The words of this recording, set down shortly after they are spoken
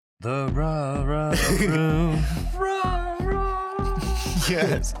The rah rah room. Rah rah.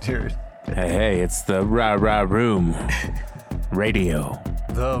 Yes, dude. Hey, it's the Rah Rah Room Radio.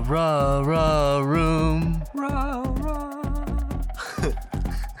 The rah rah room. Rah rah.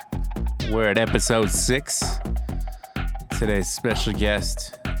 We're at episode 6. Today's special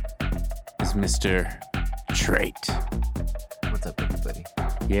guest is Mr. Trait. What's up, everybody?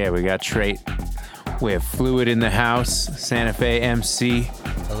 Yeah, we got Trait. We have Fluid in the house, Santa Fe MC.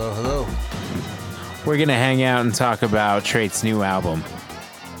 Hello, hello. We're gonna hang out and talk about Trait's new album,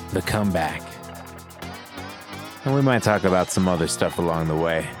 The Comeback. And we might talk about some other stuff along the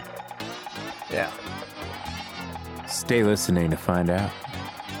way. Yeah. Stay listening to find out.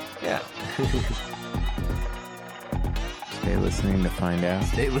 Yeah. Stay listening to find out.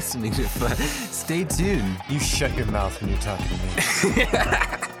 Stay listening to stay tuned. You shut your mouth when you're talking to me.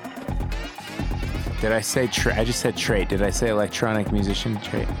 Did I say Trait? I just said Trait. Did I say electronic musician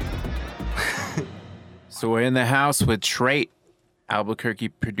Trait? So we're in the house with Trait, Albuquerque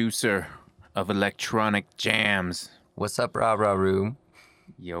producer of electronic jams. What's up, Rah Rah Room?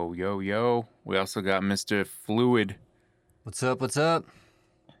 Yo, yo, yo. We also got Mr. Fluid. What's up, what's up?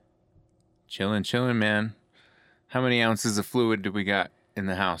 Chillin', man. How many ounces of fluid do we got in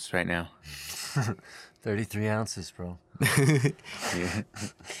the house right now? 33 ounces, bro. Yeah.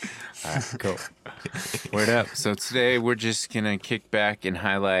 All right, cool. Word up. So today we're just going to kick back and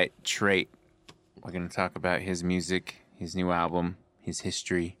highlight Trait. We're going to talk about his music, his new album, his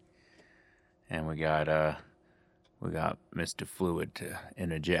history. And we got Mr. Fluid to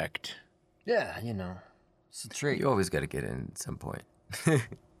interject. Yeah, you know, it's a trait. You always got to get in at some point.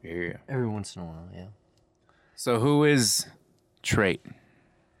 Yeah. Every once in a while, yeah. So who is Trait?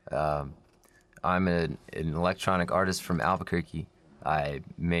 I'm an electronic artist from Albuquerque. I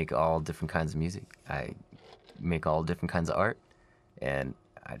make all different kinds of music. I make all different kinds of art, and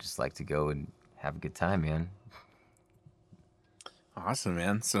I just like to go and have a good time, man. Awesome,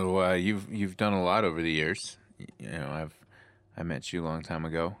 man. So you've done a lot over the years. You know, I met you a long time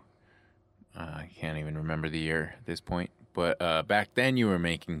ago. I can't even remember the year at this point. But back then you were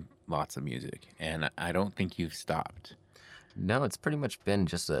making lots of music, and I don't think you've stopped. No, it's pretty much been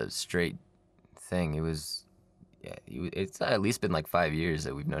just a straight thing. It's at least been like 5 years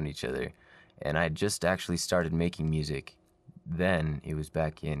that we've known each other, and I just actually started making music. Then it was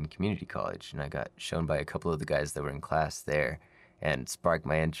back in community college, and I got shown by a couple of the guys that were in class there, and sparked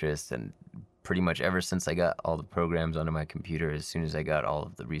my interest. And pretty much ever since I got all the programs onto my computer, as soon as I got all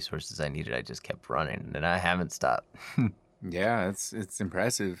of the resources I needed, I just kept running, and I haven't stopped. Yeah, it's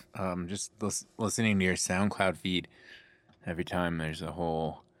impressive. Just listening to your SoundCloud feed every time, there's a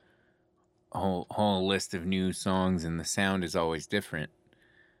whole list of new songs, and the sound is always different.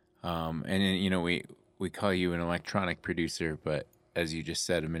 And then, you know, we call you an electronic producer, but as you just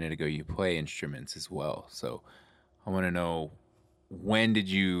said a minute ago, you play instruments as well. So I want to know, when did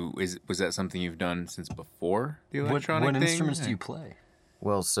was that something you've done since before the electronic What thing? instruments do you play?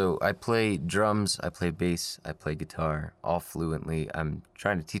 Well, so I play drums, I play bass, I play guitar, all fluently. I'm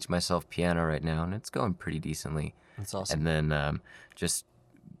trying to teach myself piano right now, and it's going pretty decently. That's awesome. And then just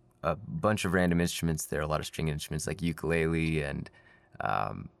a bunch of random instruments there, a lot of string instruments like ukulele, and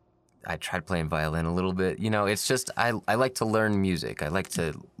I tried playing violin a little bit. You know, it's just, I like to learn music. I like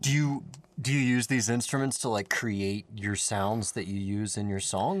to... Do you use these instruments to like create your sounds that you use in your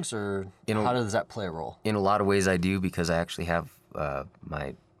songs, or how does that play a role? In a lot of ways I do, because I actually have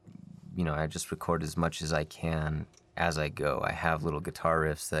I just record as much as I can as I go. I have little guitar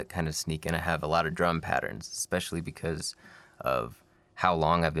riffs that kind of sneak in. I have a lot of drum patterns, especially because of how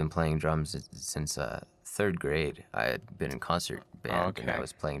long I've been playing drums since third grade. I had been in concert band, and I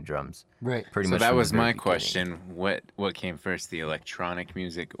was playing drums. Right. Pretty So much. that from was the very my beginning. question. What came first, the electronic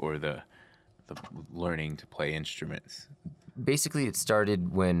music or the learning to play instruments? Basically, it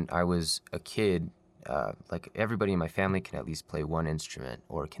started when I was a kid. Like everybody in my family can at least play one instrument,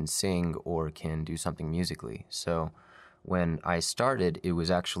 or can sing, or can do something musically. So when I started, it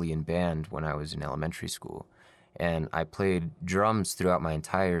was actually in band when I was in elementary school. And I played drums throughout my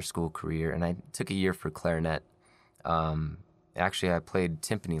entire school career, and I took a year for clarinet. Actually, I played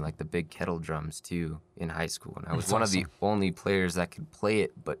timpani, like the big kettle drums, too, in high school. And I was one of the only players that could play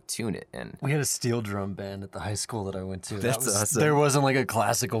it but tune it. And We had a steel drum band at the high school that I went to. That's awesome. There wasn't like a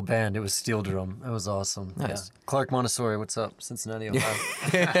classical band. It was steel drum. It was awesome. Nice. Yeah. Clark Montessori, what's up? Cincinnati,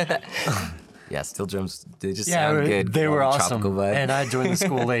 Ohio. yeah, steel drums, they just sound good. They all were the awesome. tropical vibe. And I joined the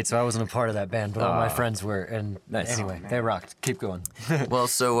school late, so I wasn't a part of that band, but all my friends were. And Nice. anyway, they rocked. Keep going. Well,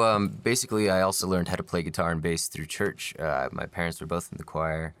 so basically, I also learned how to play guitar and bass through church. My parents were both in the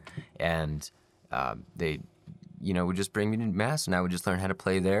choir, and they would just bring me to Mass, and I would just learn how to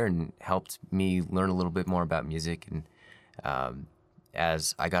play there, and helped me learn a little bit more about music. And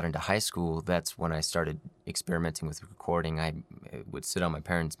as I got into high school, that's when I started experimenting with recording. I would sit on my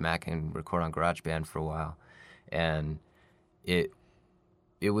parents' Mac and record on GarageBand for a while, and it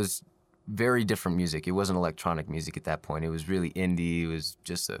was very different music. It wasn't electronic music at that point. It was really indie. It was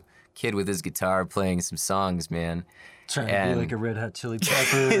just a kid with his guitar playing some songs, man. Trying to be like a Red Hot Chili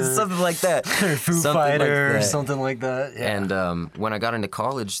Pepper. Something like that. Or Foo Fighter, or something like that. Yeah. And when I got into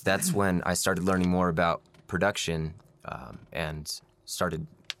college, that's when I started learning more about production, and started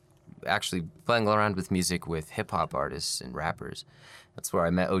actually playing around with music with hip-hop artists and rappers. That's where I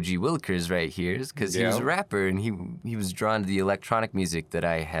met O.G. Willikers right here, because he was a rapper, and he was drawn to the electronic music that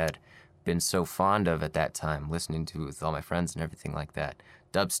I had been so fond of at that time, listening to with all my friends and everything like that.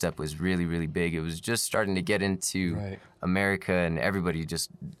 Dubstep was really, really big. It was just starting to get into America, and everybody just,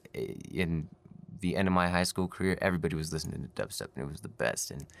 in the end of my high school career, everybody was listening to dubstep, and it was the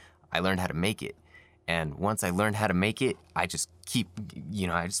best. And I learned how to make it. And once I learned how to make it, I just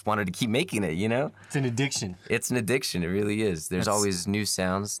I just wanted to keep making it, It's an addiction. It's an addiction. It really is. There's always new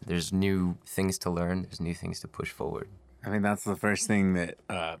sounds. There's new things to learn. There's new things to push forward. I think that's the first thing that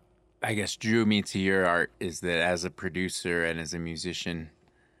I guess drew me to your art, is that as a producer and as a musician,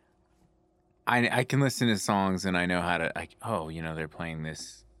 I can listen to songs and I know how to, they're playing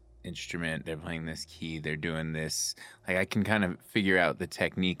this instrument, they're playing this key, they're doing this. Like, I can kind of figure out the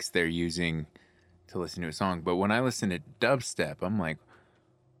techniques they're using to listen to a song. But when I listen to dubstep, I'm like,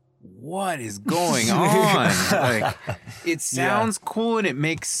 what is going on? Like, it sounds cool and it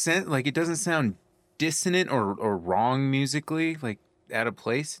makes sense. Like, it doesn't sound dissonant or wrong musically, like out of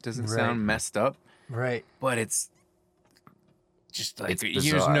place. It doesn't sound messed up. Right. But it's just like, It's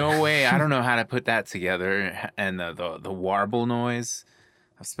there's bizarre. no way. I don't know how to put that together. And the warble noise.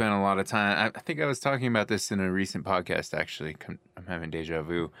 I've spent a lot of time. I think I was talking about this in a recent podcast, actually. I'm having deja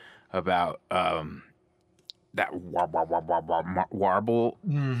vu about that warble.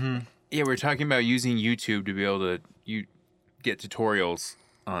 Mm-hmm. Yeah, we're talking about using YouTube to be able to get tutorials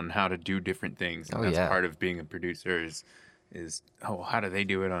on how to do different things. And that's part of being a producer is how do they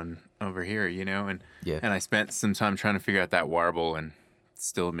do it on over here, And and I spent some time trying to figure out that warble, and it's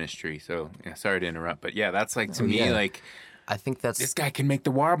still a mystery. So sorry to interrupt, but that's like to me like. I think that's... This guy can make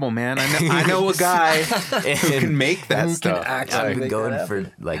the warble, man. I know a guy who can make that stuff. I've been going for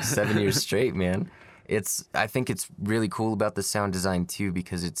like 7 years straight, man. I think it's really cool about the sound design too,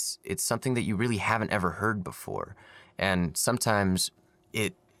 because it's something that you really haven't ever heard before. And sometimes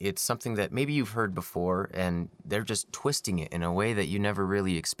it's something that maybe you've heard before, and they're just twisting it in a way that you never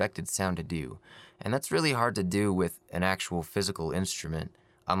really expected sound to do. And that's really hard to do with an actual physical instrument,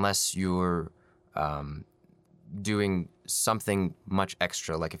 unless you're doing something much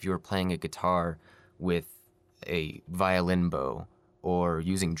extra, like if you were playing a guitar with a violin bow or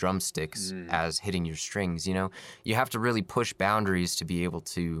using drumsticks as hitting your strings. You have to really push boundaries to be able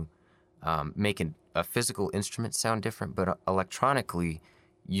to make a physical instrument sound different, but electronically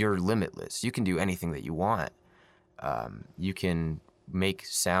you're limitless. You can do anything that you want. You can make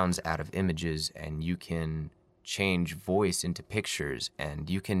sounds out of images, and you can change voice into pictures, and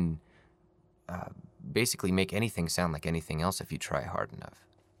you can basically make anything sound like anything else if you try hard enough.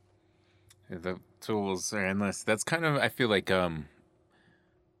 The tools are endless. That's kind of, I feel like,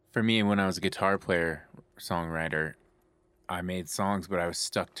 for me, when I was a guitar player, songwriter, I made songs, but I was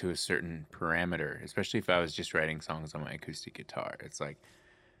stuck to a certain parameter, especially if I was just writing songs on my acoustic guitar. It's like,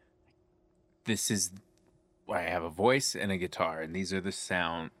 I have a voice and a guitar, and these are the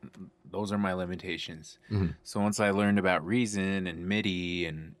sound. Those are my limitations. Mm-hmm. So once I learned about Reason and MIDI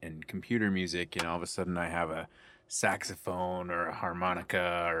and computer music, and all of a sudden I have a saxophone or a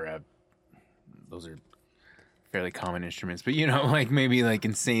harmonica those are fairly common instruments, but like maybe like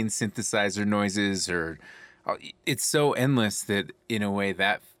insane synthesizer noises, or it's so endless that in a way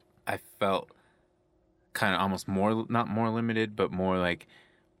that I felt kind of almost not more limited, but more like,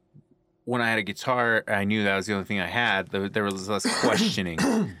 when I had a guitar, I knew that was the only thing I had. There was less questioning.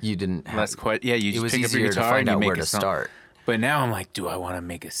 You didn't have... Less you just pick up your guitar and you make a song. Start. But now I'm like, do I want to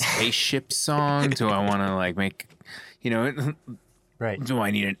make a spaceship song? Do I want to like make, right? Do I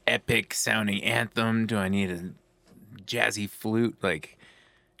need an epic sounding anthem? Do I need a jazzy flute? Like,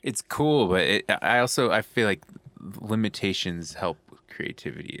 it's cool, but I feel like limitations help with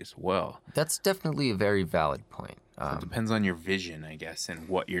creativity as well. That's definitely a very valid point. So it depends on your vision, I guess, and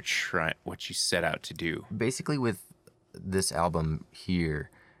what you set out to do. Basically, with this album here,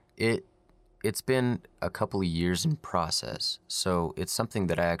 it's been a couple of years in process, so it's something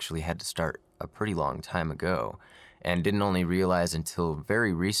that I actually had to start a pretty long time ago, and didn't only realize until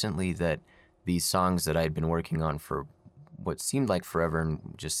very recently that these songs that I had been working on for what seemed like forever and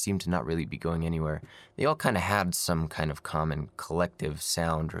just seemed to not really be going anywhere, they all kind of had some kind of common collective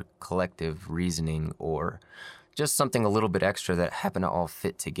sound or collective reasoning or just something a little bit extra that happened to all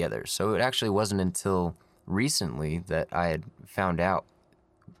fit together. So it actually wasn't until recently that I had found out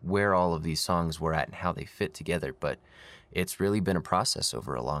where all of these songs were at and how they fit together. But it's really been a process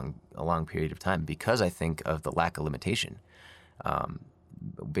over a long period of time because I think of the lack of limitation.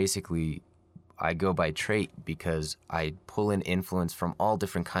 Basically, I go by Trait because I pull in influence from all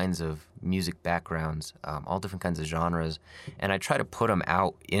different kinds of music backgrounds, all different kinds of genres, and I try to put them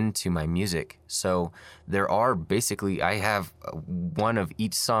out into my music. So there are basically, I have one of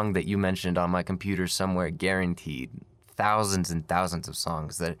each song that you mentioned on my computer somewhere guaranteed. Thousands and thousands of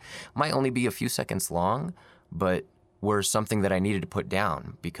songs that might only be a few seconds long, but were something that I needed to put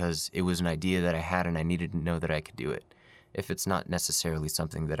down because it was an idea that I had and I needed to know that I could do it. If it's not necessarily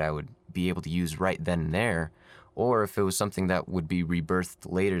something that I would be able to use right then and there, or if it was something that would be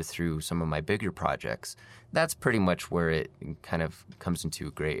rebirthed later through some of my bigger projects, that's pretty much where it kind of comes into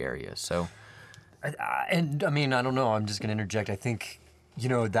a gray area. So, and I mean, I don't know, I'm just going to interject. I think, you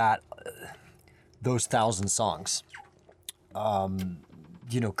know, that those 1,000 songs,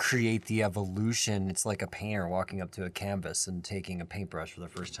 you know, create the evolution. It's like a painter walking up to a canvas and taking a paintbrush for the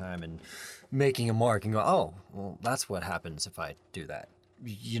first time and making a mark and go, oh, well, that's what happens if I do that.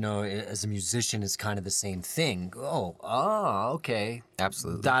 You know, as a musician, it's kind of the same thing. Okay.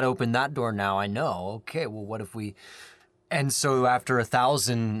 absolutely. That opened that door now, I know. Okay, well, what if we... And so after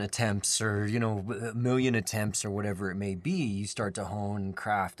 1,000 attempts or, you know, 1,000,000 attempts or whatever it may be, you start to hone and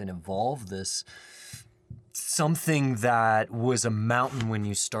craft and evolve this something that was a mountain when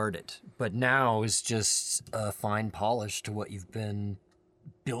you started, but now is just a fine polish to what you've been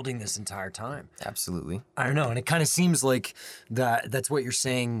building this entire time. Absolutely. I don't know, and it kind of seems like that's what you're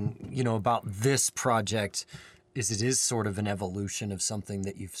saying, you know, about this project, is it is sort of an evolution of something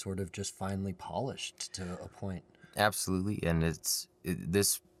that you've sort of just finally polished to a point. Absolutely. And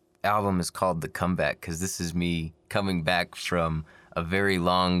this album is called The Comeback because this is me coming back from a very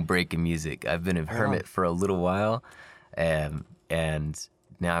long break in music. I've been a hermit for a little while, and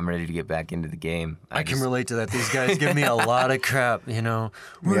now I'm ready to get back into the game. I can relate to that. These guys give me a lot of crap, you know.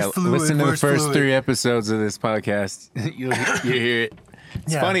 Listen to the first 3 episodes of this podcast. you hear it.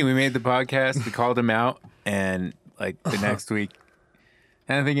 It's funny. We made the podcast. We called him out, and like the next week,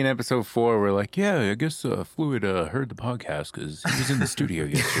 and I think in episode 4, we're like, yeah, I guess Fluid heard the podcast because he was in the studio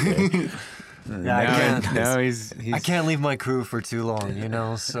yesterday. I can't leave my crew for too long, you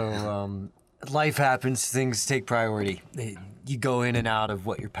know. So life happens. Things take priority. You go in and out of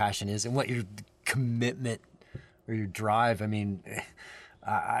what your passion is and what your commitment or your drive. I mean,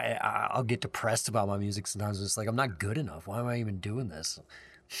 I'll get depressed about my music sometimes. It's like, I'm not good enough. Why am I even doing this?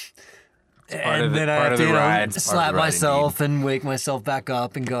 And then I have to slap myself and wake myself back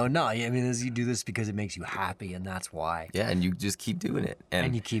up and go, no, I mean, you do this because it makes you happy, and that's why. Yeah, and you just keep doing it.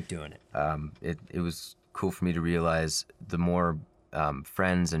 And you keep doing it. It was cool for me to realize the more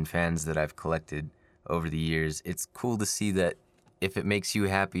friends and fans that I've collected over the years, it's cool to see that if it makes you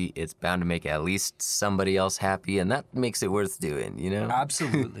happy, it's bound to make at least somebody else happy, and that makes it worth doing, you know?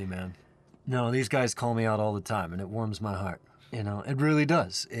 Absolutely, man. No, these guys call me out all the time, and it warms my heart. You know, it really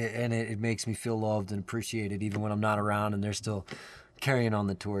does. It makes me feel loved and appreciated even when I'm not around and they're still carrying on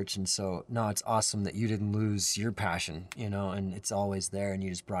the torch. And so, no, it's awesome that you didn't lose your passion, you know, and it's always there and you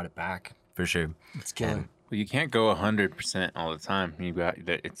just brought it back. For sure. It's killer. Well, you can't go 100% all the time. You got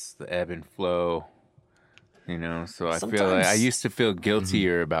that. It's the ebb and flow, you know. So I feel like I used to feel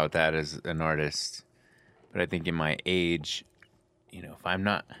guiltier about that as an artist, but I think in my age, you know, if I'm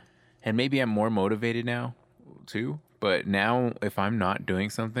not, and maybe I'm more motivated now too. But now, if I'm not doing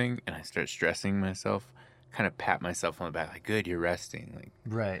something and I start stressing myself, kind of pat myself on the back, like, good, you're resting. Like,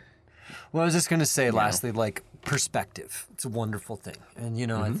 right. Well, I was just going to say, lastly, like, perspective. It's a wonderful thing. And, you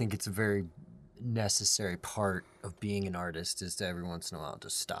know, I think it's a very necessary part of being an artist is to every once in a while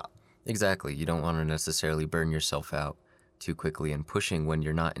just stop. Exactly. You don't want to necessarily burn yourself out too quickly, and pushing when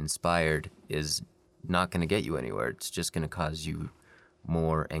you're not inspired is not going to get you anywhere. It's just going to cause you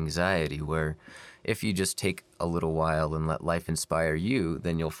more anxiety, where if you just take a little while and let life inspire you,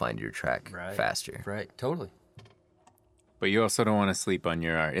 then you'll find your track faster. Right, totally. But you also don't want to sleep on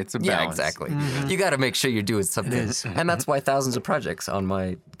your art. It's a balance. Yeah, exactly. You got to make sure you're doing something. And that's why thousands of projects on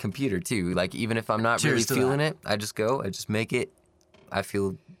my computer, too. Like, even if I'm not really feeling it, I just make it. I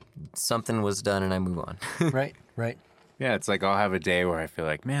feel something was done and I move on. Right. Yeah, it's like I'll have a day where I feel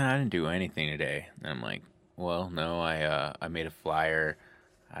like, man, I didn't do anything today. And I'm like, well, no, I made a flyer.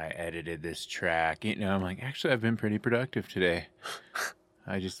 I edited this track. You know, I'm like, actually, I've been pretty productive today.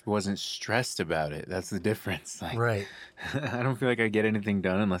 I just wasn't stressed about it. That's the difference. Like, Right. I don't feel like I get anything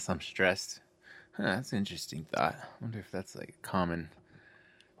done unless I'm stressed. Huh, that's an interesting thought. I wonder if that's like a common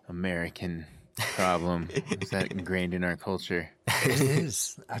American problem. Is that ingrained in our culture? It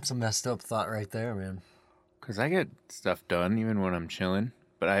is. That's a messed up thought right there, man. Because I get stuff done even when I'm chilling.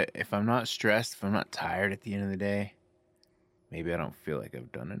 But if I'm not stressed, if I'm not tired at the end of the day, maybe I don't feel like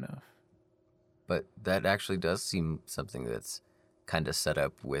I've done enough. But that actually does seem something that's kind of set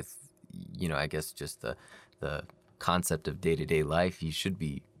up with, I guess just the concept of day-to-day life. You should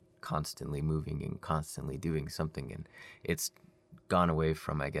be constantly moving and constantly doing something. And it's gone away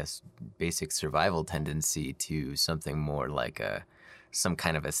from, I guess, basic survival tendency to something more like some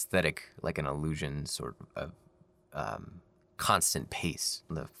kind of aesthetic, like an illusion sort of constant pace,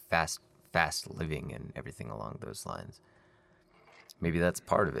 the fast living and everything along those lines. Maybe that's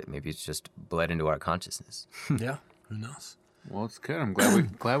part of it. Maybe it's just bled into our consciousness. Yeah. Who knows? Well, it's good. I'm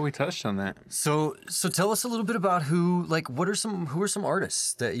glad we touched on that. So tell us a little bit about who are some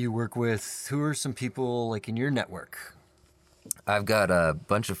artists that you work with? Who are some people like in your network? I've got a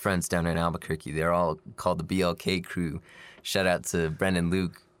bunch of friends down in Albuquerque. They're all called the BLK crew. Shout out to Brendan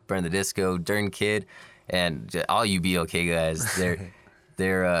Luke, Burn the Disco, Dern Kid, and all you BLK guys.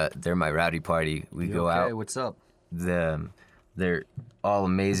 They're my rowdy party. We go out. Okay, what's up? They're all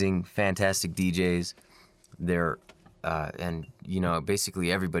amazing, fantastic DJs. They're and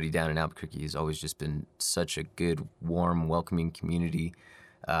basically everybody down in Albuquerque has always just been such a good, warm, welcoming community,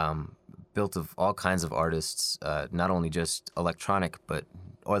 built of all kinds of artists, not only just electronic, but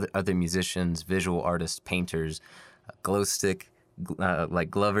other musicians, visual artists, painters, glow stick,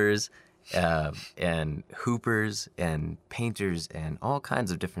 like glovers, and hoopers and painters and all kinds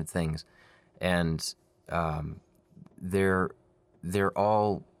of different things. And they're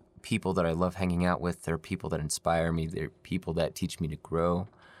all people that I love hanging out with. They're people that inspire me. They're people that teach me to grow.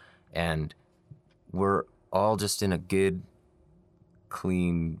 And we're all just in a good,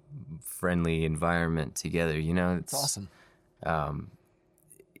 clean, friendly environment together. It's awesome.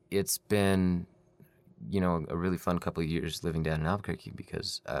 It's been, a really fun couple of years living down in Albuquerque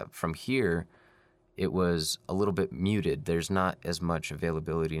because from here, it was a little bit muted. There's not as much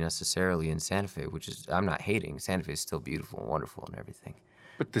availability necessarily in Santa Fe, which is, I'm not hating. Santa Fe is still beautiful and wonderful and everything.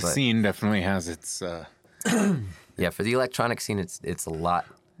 But the scene definitely has its... Yeah, for the electronic scene, it's a lot.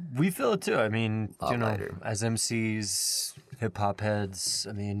 We feel it too. I mean, lighter. as MCs, hip hop heads,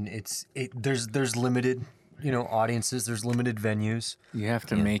 I mean, there's limited, audiences. There's limited venues. You have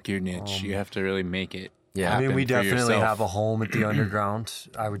to make your niche. You have to really make it. Yeah, I mean, we for definitely yourself. have a home at the underground.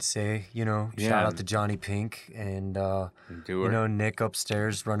 I would say, shout Yeah. out to Johnny Pink and Doer. Nick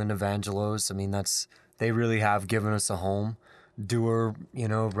upstairs running Evangelos. I mean, they really have given us a home. Doer,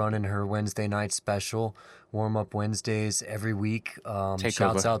 running her Wednesday night special, warm up Wednesdays every week.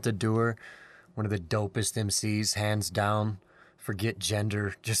 Shouts out to Doer, one of the dopest MCs, hands down. Forget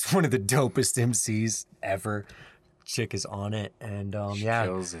gender, just one of the dopest MCs ever. Chick is on it, and She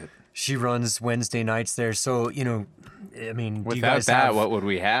kills it. she runs Wednesday nights there. So I mean, do you Without guys that, have? what would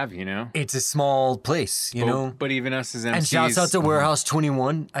we have, It's a small place, you know. But even us as MCs... And shouts out to Warehouse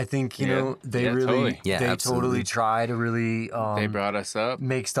 21. I think they Yeah, really, totally. Yeah, they absolutely. totally try to really They brought us up,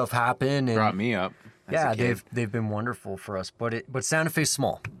 make stuff happen. And brought me up. as a kid. they've been wonderful for us. But Santa Fe's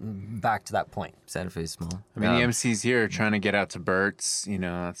small. Back to that point. Santa Fe is small. I mean, the MCs here are trying to get out to Burt's.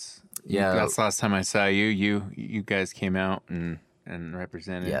 That's the last time I saw you. You guys came out and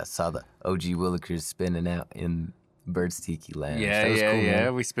represented. Yeah, saw the OG Willikers spinning out in Bird's Tiki Lounge. Yeah, That was cool, yeah.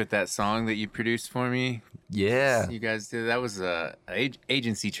 man. We spit that song that you produced for me. Yeah. You guys did. That was a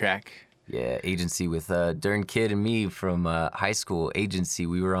agency track. Yeah, agency with Dern Kid and me from high school agency.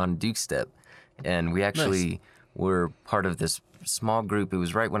 We were on Duke Step, and we actually were part of this small group. It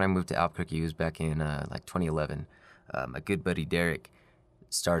was right when I moved to Albuquerque. It was back in like 2011. My good buddy Derek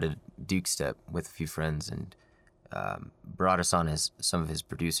started Duke Step with a few friends and brought us on as some of his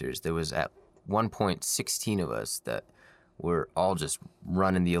producers. There was at one point 16 of us that were all just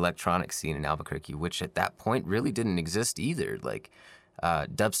running the electronic scene in Albuquerque, which at that point really didn't exist either. Like,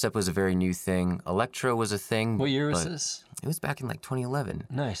 dubstep was a very new thing. Electro was a thing. What year was but this? It was back in like 2011.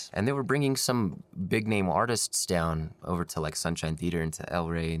 Nice. And they were bringing some big name artists down over to like Sunshine Theater and to El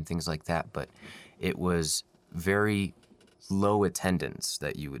Rey and things like that. But it was very low attendance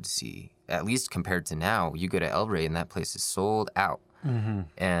that you would see, at least compared to now. You go to El Rey and that place is sold out. Mm-hmm.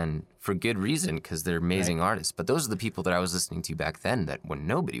 And for good reason, because they're amazing artists. But those are the people that I was listening to back then, that when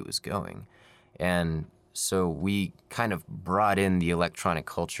nobody was going. And so we kind of brought in the electronic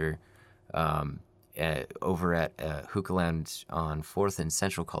culture over at Hookah Lounge on 4th and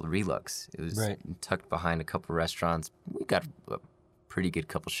Central called Relux. It was tucked behind a couple restaurants. We got a pretty good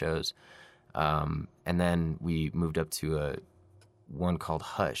couple shows. And then we moved up to one called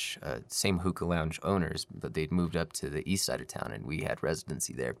Hush, same hookah lounge owners, but they'd moved up to the east side of town, and we had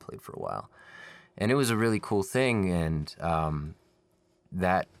residency there, played for a while. And it was a really cool thing, and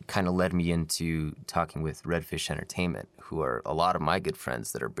that kind of led me into talking with Redfish Entertainment, who are a lot of my good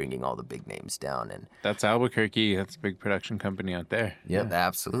friends that are bringing all the big names down. And That's Albuquerque. That's a big production company out there. yep,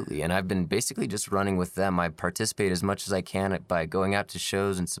 absolutely. And I've been basically just running with them. I participate as much as I can by going out to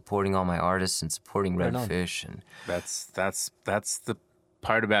shows and supporting all my artists and supporting Right on. Redfish. And That's the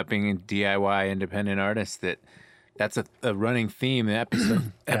part about being a DIY independent artist that's a running theme in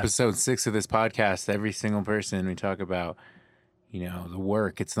episode 6 of this podcast. Every single person we talk about, the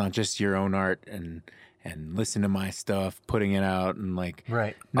work. It's not just your own art and listen to my stuff, putting it out, and like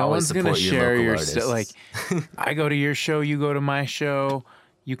Right. no Always one's gonna support your share local your stuff. Like artists. I go to your show, you go to my show,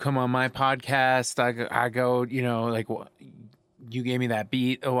 you come on my podcast. I go. Like you gave me that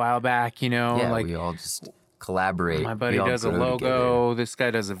beat a while back. yeah, like we all just collaborate. my buddy We all does a grow logo. This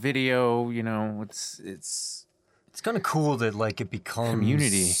guy does a video. It's It's kind of cool that like it becomes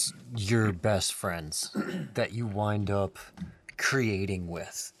Community. your best friends that you wind up creating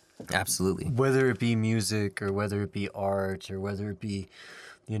with. together. Absolutely. Whether it be music or whether it be art or whether it be,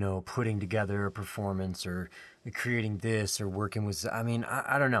 putting together a performance or creating this or working with,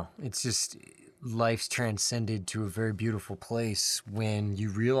 I don't know. It's just life's transcended to a very beautiful place when you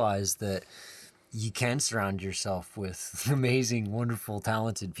realize that you can surround yourself with amazing, wonderful,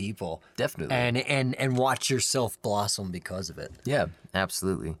 talented people. Definitely. And watch yourself blossom because of it. Yeah,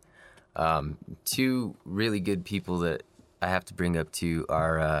 absolutely. Two really good people that I have to bring up to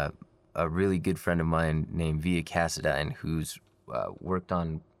are a really good friend of mine named Via Cassadine, who's worked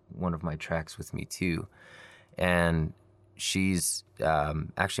on one of my tracks with me too. And she's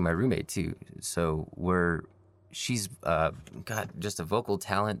actually my roommate too. So she's got just a vocal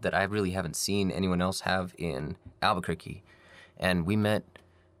talent that I really haven't seen anyone else have in Albuquerque. And we met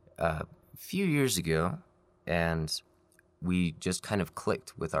a few years ago, and we just kind of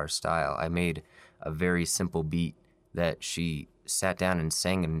clicked with our style. I made a very simple beat that she sat down and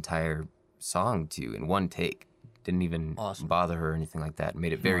sang an entire song to in one take. Didn't even Awesome. bother her or anything like that.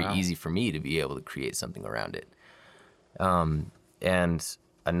 Made it very Wow. easy for me to be able to create something around it. And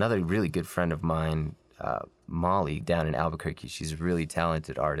another really good friend of mine, Molly, down in Albuquerque, she's a really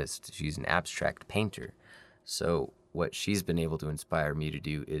talented artist. She's an abstract painter. So what she's been able to inspire me to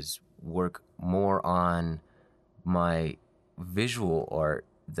do is work more on my visual art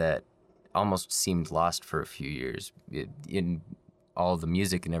that almost seemed lost for a few years. In all the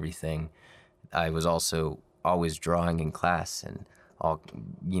music and everything, I was also always drawing in class, and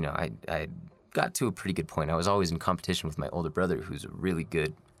I got to a pretty good point. I was always in competition with my older brother, who's a really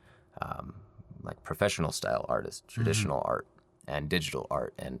good like professional style artist, traditional art and digital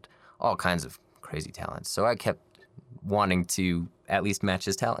art and all kinds of crazy talents. So I kept wanting to at least match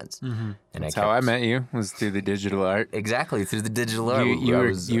his talents. And That's how I met you, was through the digital art. Exactly, through the digital art. You I were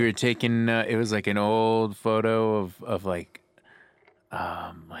was, you were taking it was like an old photo of like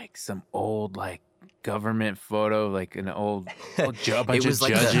some old like government photo, like an old bunch it of was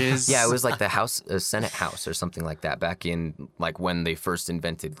like judges. it was like the house, Senate House or something like that, back in like when they first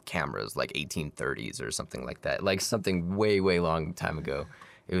invented cameras, like 1830s or something like that, like something way long time ago.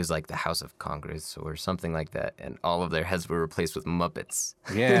 It was like the House of Congress or something like that, and all of their heads were replaced with Muppets.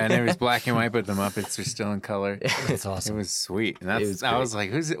 Yeah, and it was black and white, but the Muppets are still in color. That's It awesome. was sweet. And It was I was like,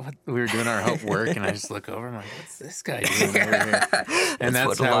 who's it? What? We were doing our work, and I just look over, I'm like, what's this guy doing over here? And That's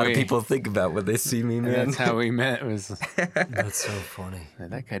what a how lot we, of people think about when they see me, and man. that's how we met, was That's so funny.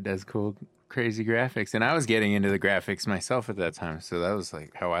 that guy does cool, crazy graphics. And I was getting into the graphics myself at that time. So that was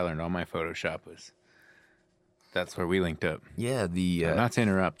like how I learned all my Photoshop was. That's where we linked up. Yeah, Not to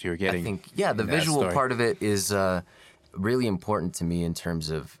interrupt, you were I getting. think, the that visual story. part of it is really important to me in terms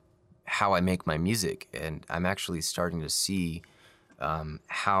of how I make my music. And I'm actually starting to see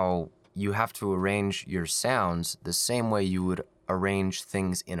how you have to arrange your sounds the same way you would arrange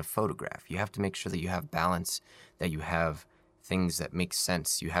things in a photograph. You have to make sure that you have balance, that you have things that make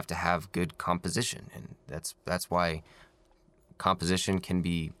sense. You have to have good composition. And that's why composition can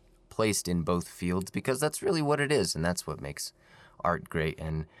be placed in both fields, because that's really what it is, and that's what makes art great.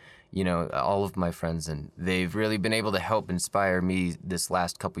 And all of my friends, and they've really been able to help inspire me this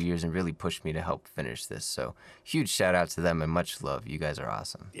last couple years and really push me to help finish this. So huge shout out to them and much love. You guys are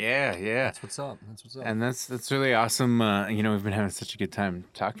awesome. Yeah. That's what's up. And that's really awesome. We've been having such a good time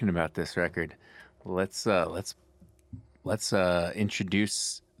talking about this record. Let's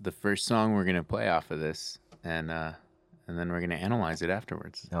introduce the first song we're gonna play off of this, and then we're gonna analyze it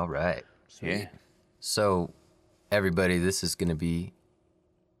afterwards. All right. Yeah. So everybody, this is going to be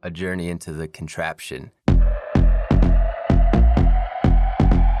a journey into the contraption.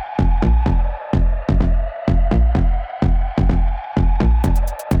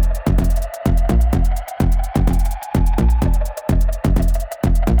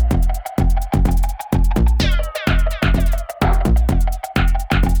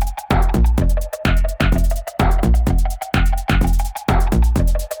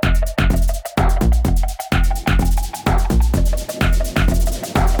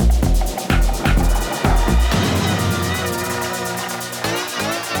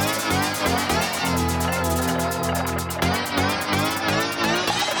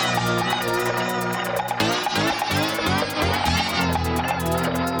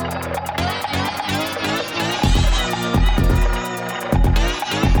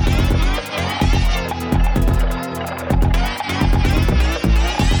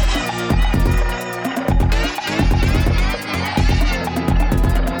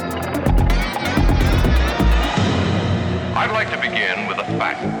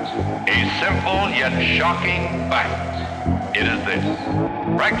 Shocking fact. It is this.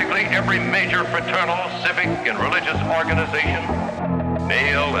 Practically every major fraternal, civic, and religious organization,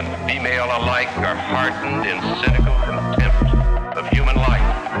 male and female alike, are hardened in cynical contempt of human life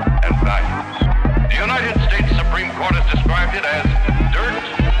and values. The United States Supreme Court has described it as dirt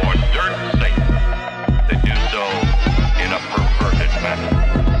or dirt safe. They do so in a perverted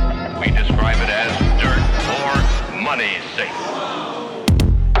manner. We describe it as dirt or money safe.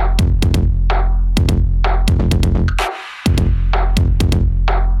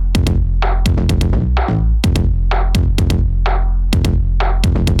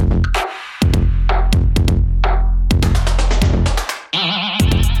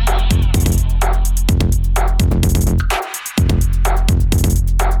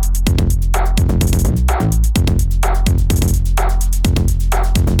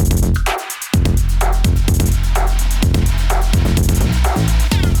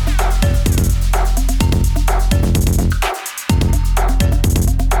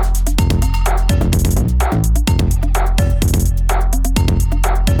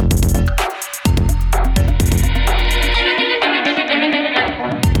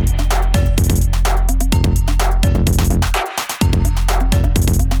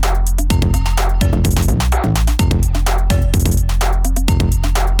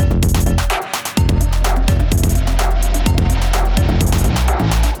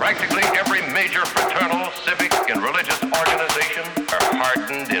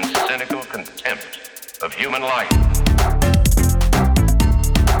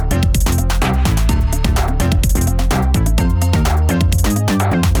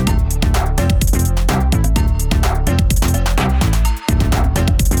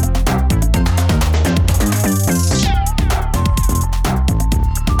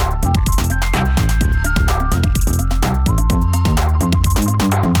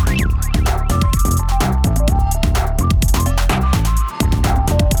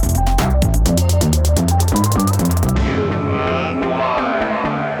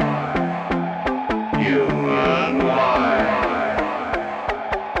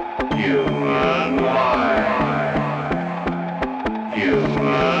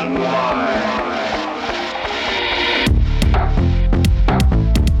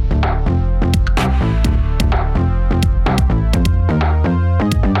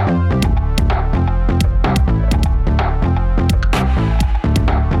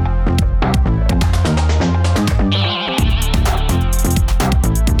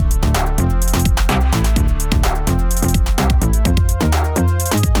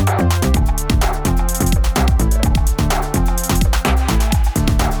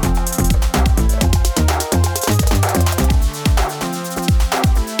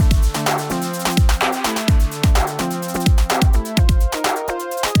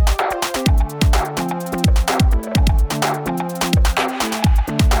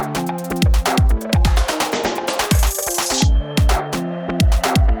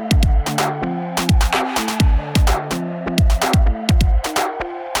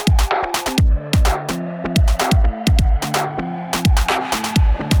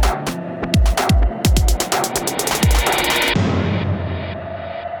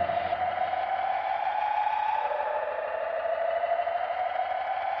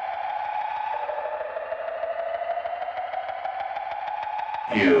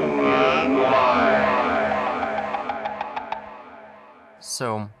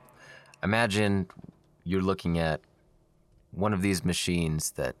 So, imagine you're looking at one of these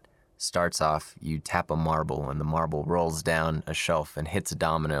machines that starts off, you tap a marble, and the marble rolls down a shelf and hits a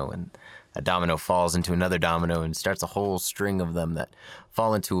domino, and a domino falls into another domino and starts a whole string of them that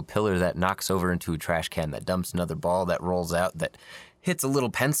fall into a pillar that knocks over into a trash can that dumps another ball that rolls out that hits a little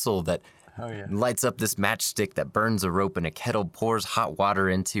pencil that lights up this matchstick that burns a rope, and a kettle pours hot water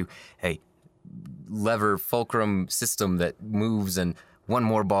into a lever fulcrum system that moves, and one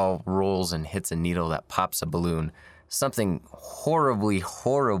more ball rolls and hits a needle that pops a balloon. Something horribly,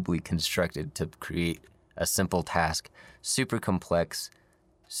 horribly constructed to create a simple task. Super complex,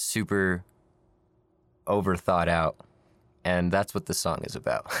 super over thought out. And that's what the song is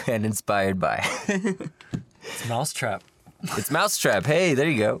about and inspired by. It's Mousetrap. It's Mousetrap. Hey, there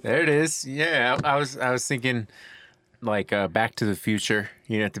you go. There it is. Yeah, I was thinking like Back to the Future,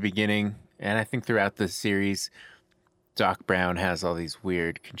 at the beginning, and I think throughout the series, Doc Brown has all these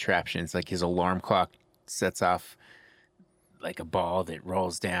weird contraptions. Like his alarm clock sets off like a ball that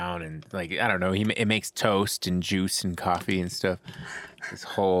rolls down, and like I don't know, it makes toast and juice and coffee and stuff. This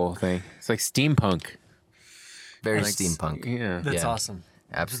whole thing, it's like steampunk. Very steampunk. Yeah, That's awesome.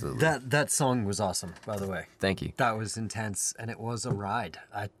 Absolutely. That song was awesome, by the way. Thank you. That was intense, and it was a ride.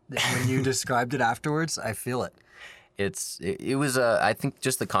 When you described it afterwards, I feel it. It was I think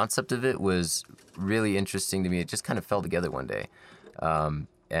just the concept of it was really interesting to me. It just kind of fell together one day,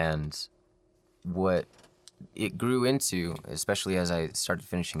 and what it grew into, especially as I started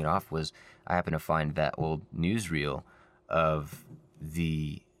finishing it off, was I happened to find that old newsreel of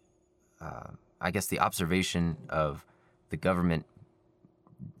the I guess the observation of the government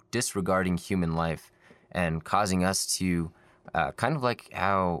disregarding human life and causing us to kind of like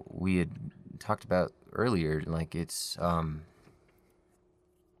how we had talked about earlier, like it's I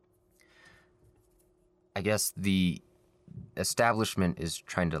guess the establishment is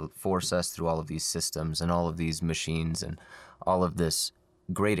trying to force us through all of these systems and all of these machines and all of this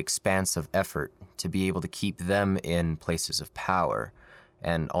great expanse of effort to be able to keep them in places of power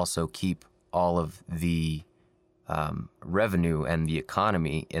and also keep all of the revenue and the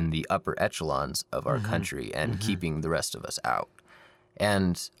economy in the upper echelons of our country and keeping the rest of us out.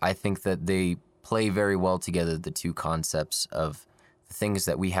 And I think that they play very well together, the two concepts of the things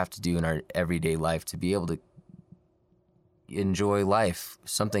that we have to do in our everyday life to be able to enjoy life.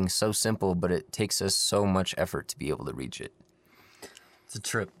 Something so simple, but it takes us so much effort to be able to reach it. It's a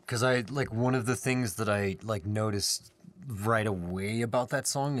trip, because one of the things that I noticed right away about that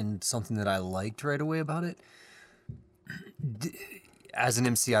song, and something that I liked right away about it, as an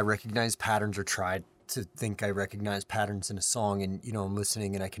MC, I recognize patterns, or tried to think I recognize patterns in a song, and I'm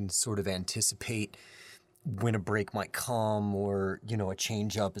listening and I can sort of anticipate when a break might come, or a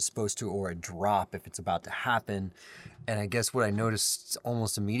change up is supposed to, or a drop if it's about to happen. And I guess what I noticed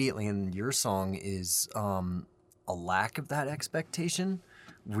almost immediately in your song is a lack of that expectation,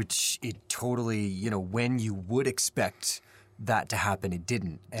 which it totally, when you would expect that to happen, it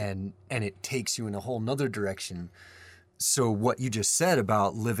didn't, and it takes you in a whole nother direction. So what you just said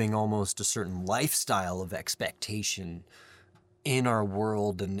about living almost a certain lifestyle of expectation in our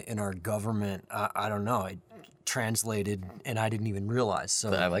world and in our government, I don't know, it translated and I didn't even realize.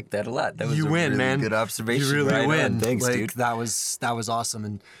 So I like that a lot. That was you a win, really man. good observation. You really Right win. on. Thanks, dude. That was awesome,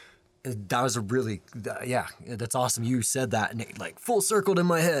 and that was a really that's awesome. You said that and it full circled in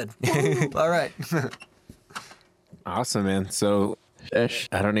my head. Woo! All right. awesome, man. So I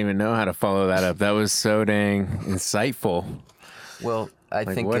don't even know how to follow that up. That was so dang insightful. Well, I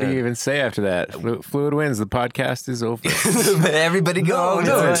think... What do you even say after that? Fluid wins. The podcast is over. Everybody go.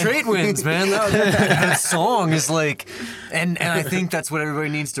 No, Trait wins, man. That song is and I think that's what everybody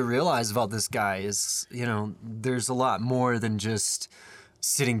needs to realize about this guy is, there's a lot more than just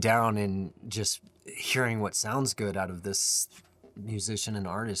sitting down and just hearing what sounds good out of this musician and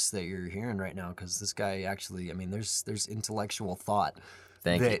artist that you're hearing right now, because this guy actually, there's intellectual thought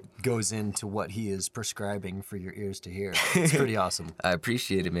that goes into what he is prescribing for your ears to hear. It's pretty awesome. I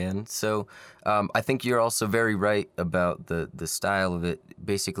appreciate it, man. So I think you're also very right about the style of it.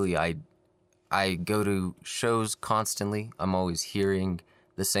 Basically, I go to shows constantly. I'm always hearing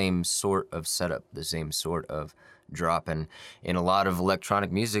the same sort of setup, the same sort of drop. And in a lot of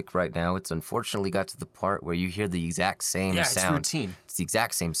electronic music right now, it's unfortunately got to the part where you hear the exact same sound. It's routine. It's the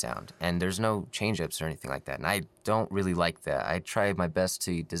exact same sound, and there's no change-ups or anything like that. And I don't really like that. I try my best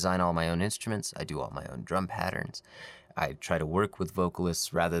to design all my own instruments. I do all my own drum patterns. I try to work with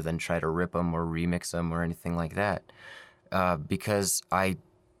vocalists rather than try to rip them or remix them or anything like that, because I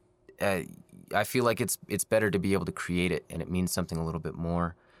feel like it's better to be able to create it, and it means something a little bit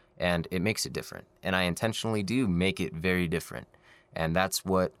more. And it makes it different. And I intentionally do make it very different. And that's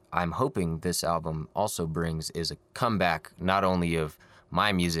what I'm hoping this album also brings, is a comeback not only of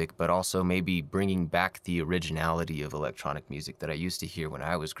my music, but also maybe bringing back the originality of electronic music that I used to hear when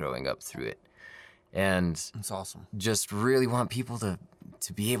I was growing up through it. And It's awesome. just really want people to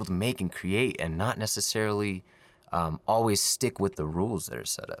be able to make and create and not necessarily always stick with the rules that are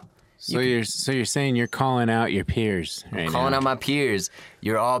set up. So you're saying you're calling out your peers right Calling now. out my peers,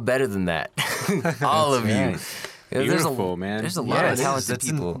 you're all better than that. All of you. Beautiful, man. There's a lot of talented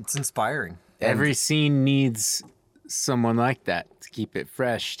It's people. It's inspiring. Every scene needs someone like that to keep it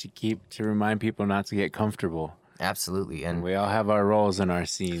fresh, to remind people not to get comfortable. Absolutely. And We all have our roles in our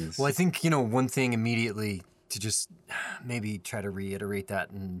scenes. Well, I think, one thing immediately to just maybe try to reiterate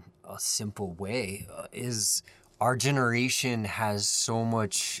that in a simple way is our generation has so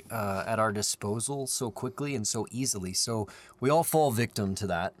much at our disposal so quickly and so easily. So we all fall victim to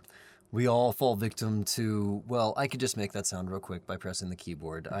that. We all fall victim to, well, I could just make that sound real quick by pressing the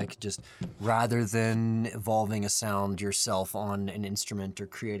keyboard. I could just, rather than evolving a sound yourself on an instrument or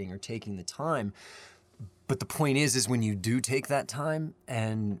creating or taking the time. But the point is when you do take that time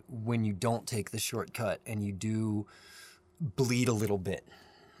and when you don't take the shortcut and you do bleed a little bit,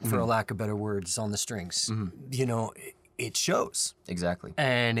 for a lack of better words, on the strings, it shows. exactly.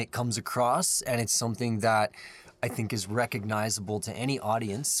 And it comes across, and it's something that I think is recognizable to any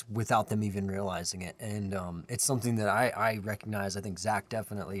audience without them even realizing it. And it's something that I recognize. I think Zach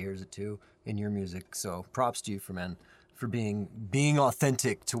definitely hears it too in your music. So props to you for being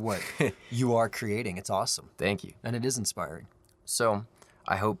authentic to what you are creating. It's awesome. Thank you. And it is inspiring. So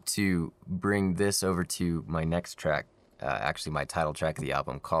I hope to bring this over to my next track, actually my title track of the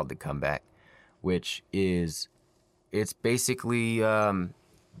album, called The Comeback, which is, it's basically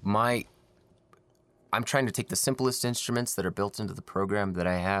I'm trying to take the simplest instruments that are built into the program that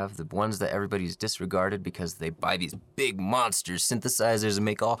I have, the ones that everybody's disregarded because they buy these big monster synthesizers and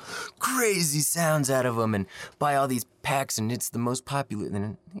make all crazy sounds out of them and buy all these packs and it's the most popular.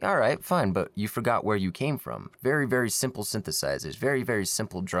 And all right, fine, but you forgot where you came from. Very, very simple synthesizers, very, very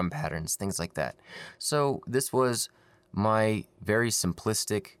simple drum patterns, things like that. So this was my very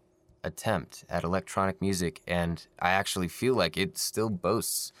simplistic attempt at electronic music, and I actually feel like it still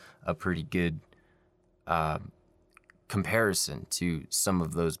boasts a pretty good comparison to some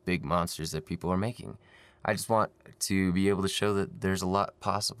of those big monsters that people are making. I just want to be able to show that there's a lot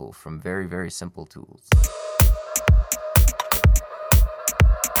possible from very, very simple tools.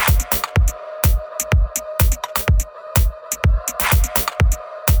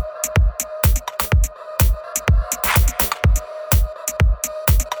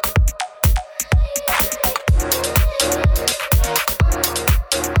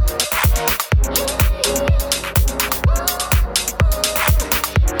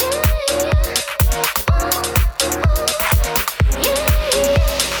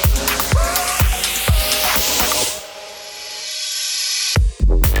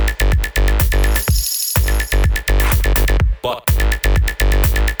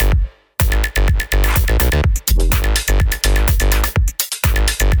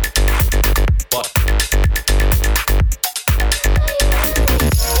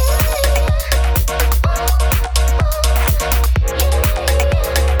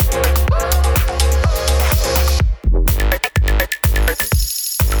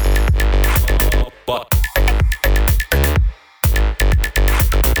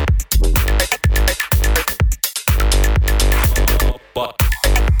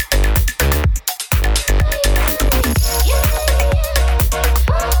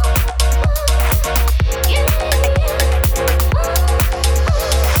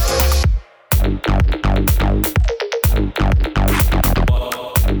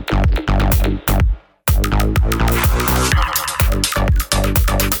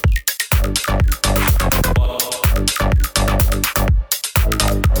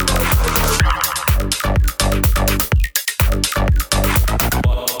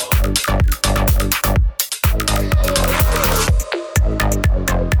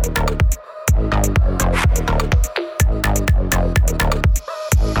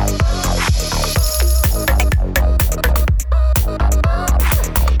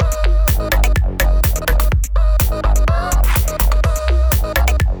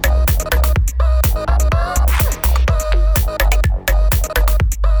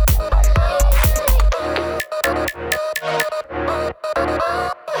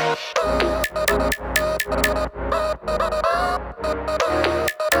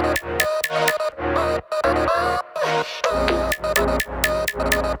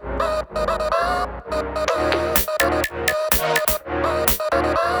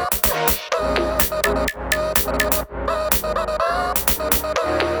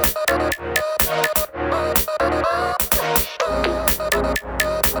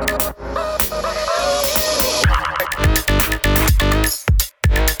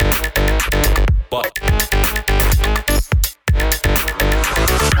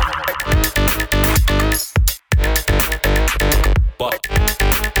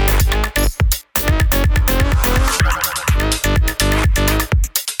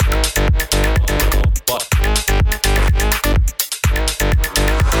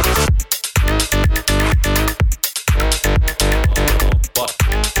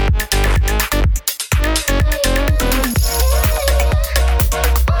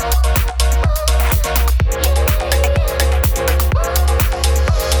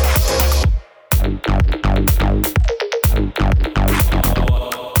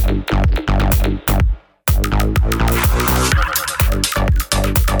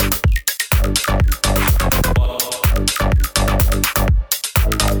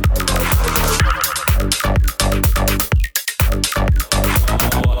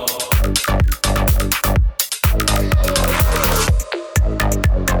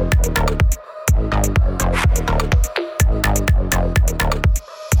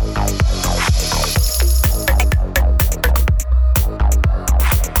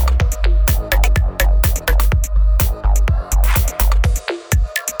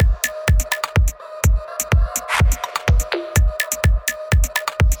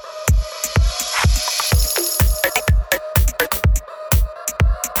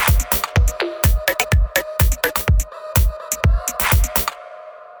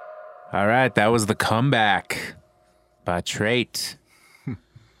 All right, that was The Comeback by Trait.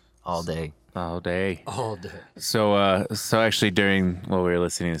 All day. All day. All day. So actually while we were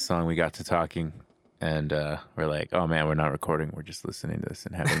listening to the song, we got to talking, and we're like, oh man, we're not recording. We're just listening to this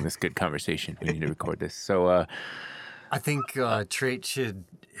and having this good conversation. We need to record this. So I think Trait should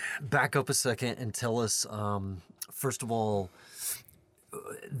back up a second and tell us, first of all,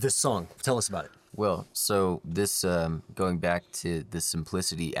 this song. Tell us about it. Well, so this, going back to the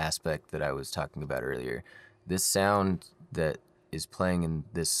simplicity aspect that I was talking about earlier, this sound that is playing in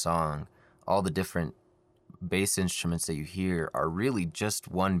this song, all the different bass instruments that you hear are really just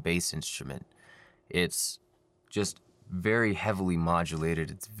one bass instrument. It's just very heavily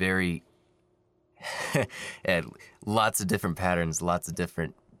modulated. It's very, and lots of different patterns, lots of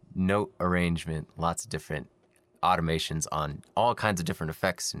different note arrangement, lots of different automations on all kinds of different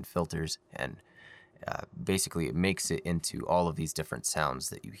effects and filters, and basically it makes it into all of these different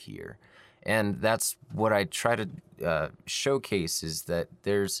sounds that you hear. And that's what I try to showcase, is that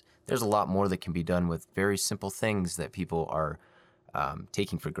there's a lot more that can be done with very simple things that people are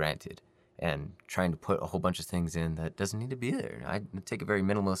taking for granted, and trying to put a whole bunch of things in that doesn't need to be there. I take a very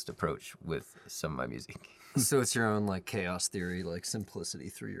minimalist approach with some of my music. So it's your own like chaos theory, like simplicity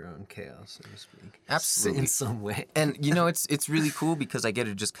through your own chaos, so to speak. Absolutely. In some way. And you know, it's really cool because I get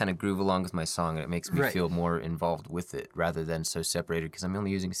to just kind of groove along with my song, and it makes me Right. feel more involved with it rather than so separated, because I'm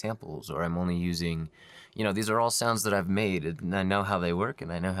only using samples, or I'm only using, you know, these are all sounds that I've made, and I know how they work,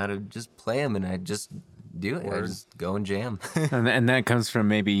 and I know how to just play them, and I just do it. I just go and jam. and that comes from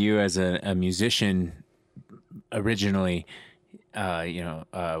maybe you as a musician originally.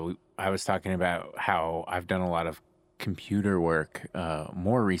 I was talking about how I've done a lot of computer work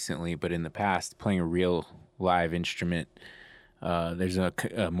more recently, but in the past, playing a real live instrument, there's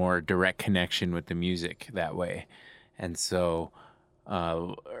a more direct connection with the music that way. And so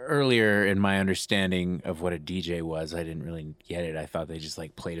earlier in my understanding of what a DJ was, I didn't really get it. I thought they just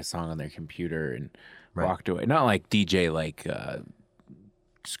like played a song on their computer and walked away. Not like DJ like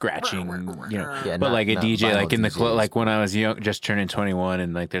scratching, you know, Yeah, but not- like a not DJ, vinyl like in the club, DJs. like when I was young, just turning 21,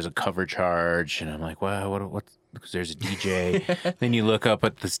 and like there's a cover charge, and I'm like, wow, what? Because there's a DJ. Then you look up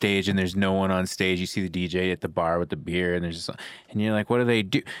at the stage, and there's no one on stage. You see the DJ at the bar with the beer, and there's just, and you're like, what do they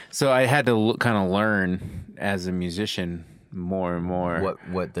do? So I had to kind of learn as a musician more and more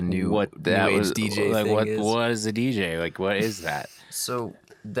what the new what new that age was DJ like. thing is. What is a DJ? Like, what is that? So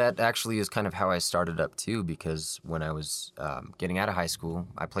that actually is kind of how I started up too, because when I was getting out of high school,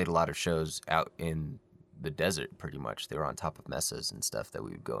 I played a lot of shows out in the desert pretty much. They were on top of mesas and stuff that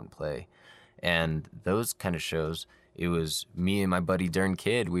we would go and play. And those kind of shows, it was me and my buddy Dern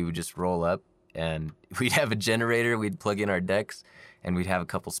Kid. We would just roll up, and we'd have a generator, we'd plug in our decks, and we'd have a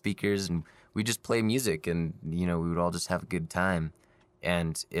couple speakers, and we'd just play music, and, you know, we would all just have a good time.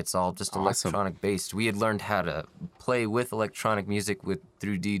 And it's all just Awesome. electronic based. We had learned how to play with electronic music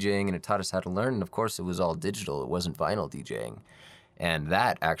through DJing, and it taught us how to learn. And of course, it was all digital. It wasn't vinyl DJing. And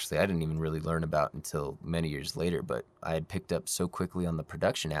that actually I didn't even really learn about until many years later. But I had picked up so quickly on the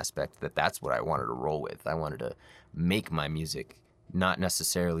production aspect that that's what I wanted to roll with. I wanted to make my music, not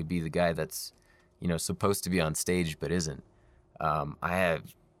necessarily be the guy that's, you know, supposed to be on stage but isn't. I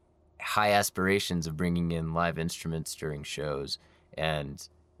have high aspirations of bringing in live instruments during shows, and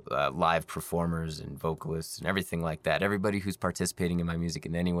live performers and vocalists and everything like that. Everybody who's participating in my music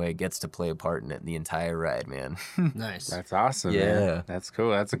in any way gets to play a part in it the entire ride, man. Nice. That's awesome. Yeah. Man. That's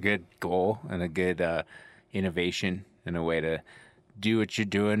cool. That's a good goal and a good innovation and a way to do what you're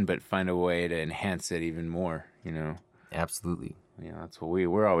doing, but find a way to enhance it even more. You know, Absolutely. that's what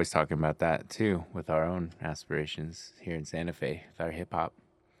we're always talking about that too with our own aspirations here in Santa Fe with our hip hop.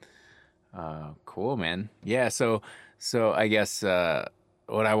 Cool, man. Yeah. So I guess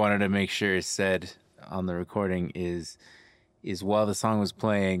what I wanted to make sure is said on the recording is while the song was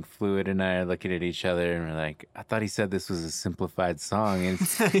playing, Fluid and I are looking at each other and we're like, I thought he said this was a simplified song, and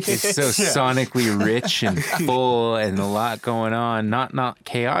it's so sonically rich and full and a lot going on, not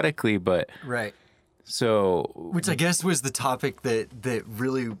chaotically, but Right. so Which I guess was the topic that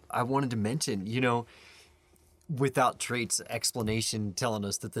really I wanted to mention. You know, without Trait's explanation telling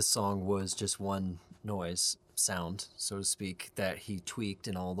us that this song was just one noise sound, so to speak, that he tweaked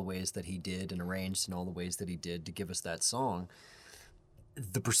in all the ways that he did and arranged in all the ways that he did to give us that song,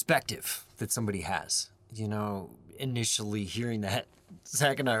 the perspective that somebody has, you know, initially hearing that,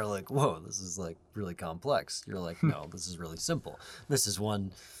 Zach and I are like, whoa, this is like really complex. You're like, no, this is really simple. This is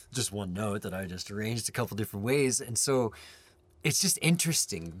just one note that I just arranged a couple different ways. And so it's just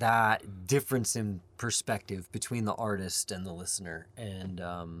interesting, that difference in perspective between the artist and the listener, and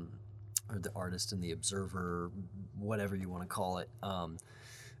or the artist and the observer, whatever you want to call it.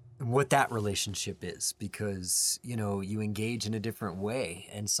 what that relationship is, because you engage in a different way,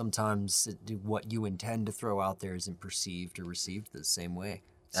 and sometimes what you intend to throw out there isn't perceived or received the same way.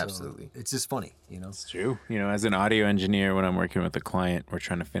 So Absolutely. it's just funny. It's true. As an audio engineer, when I'm working with a client, we're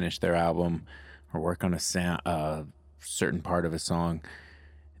trying to finish their album or work on a certain part of a song.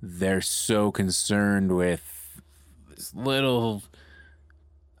 They're so concerned with this little,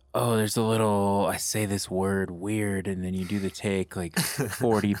 there's a little, I say this word weird, and then you do the take like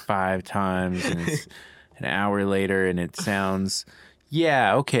 45 times, and it's an hour later, and it sounds,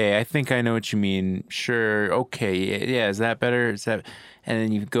 yeah, okay, I think I know what you mean. Sure, okay, yeah, is that better? Is that... And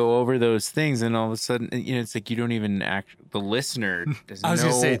then you go over those things, and all of a sudden, it's like you don't even the listener doesn't know. I was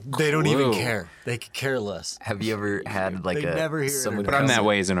going to say, they don't even care. They could care less. Have you ever had like They never hear it. someone But I'm comes that in-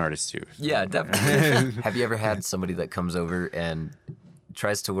 way as an artist too. Yeah, definitely. Have you ever had somebody that comes over and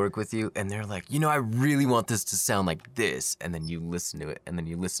tries to work with you, and they're like, I really want this to sound like this, and then you listen to it, and then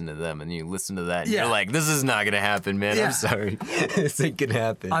you listen to them, and you listen to that, and Yeah. you're like, this is not gonna happen, man. Yeah. I'm sorry. This ain't gonna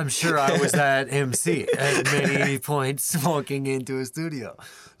happen. I'm sure I was that MC at many points walking into a studio.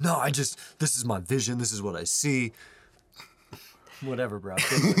 No, this is my vision. This is what I see. Whatever, bro.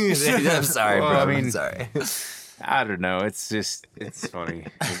 I'm sorry, Well, bro. I mean- I'm sorry. I don't know. It's funny.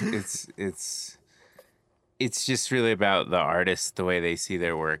 It's just really about the artist, the way they see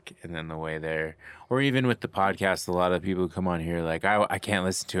their work, and then the way or even with the podcast, a lot of people who come on here like, I can't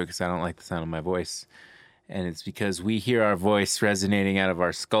listen to it because I don't like the sound of my voice. And it's because we hear our voice resonating out of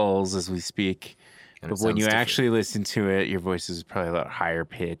our skulls as we speak. And But it when you sounds actually listen to it, your voice is probably a lot higher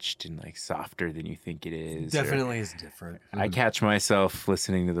pitched and like softer than you think it is. or- Definitely is different. I catch myself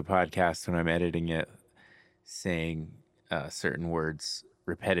listening to the podcast when I'm editing it, saying certain words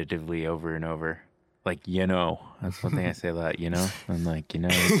repetitively over and over. Like, that's one thing I say a lot, I'm like, You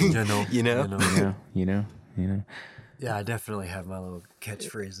know. You know? Yeah, I definitely have my little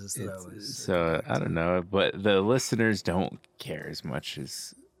catchphrases that I always. So I don't know, but the listeners don't care as much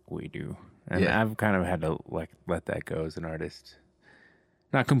as we do. And Yeah. I've kind of had to let that go as an artist.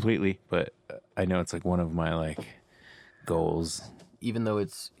 Not completely, but I know it's like one of my goals. Even though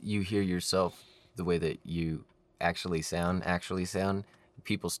you hear yourself the way that you actually sound,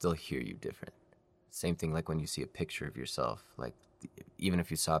 people still hear you different. Same thing like when you see a picture of yourself. Like, even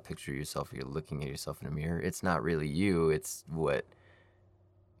if you saw a picture of yourself or you're looking at yourself in a mirror, it's not really you. It's what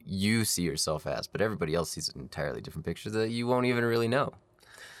you see yourself as. But everybody else sees an entirely different picture that you won't even really know.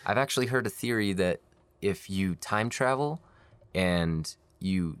 I've actually heard a theory that if you time travel and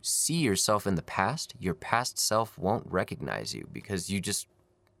you see yourself in the past, your past self won't recognize you because you just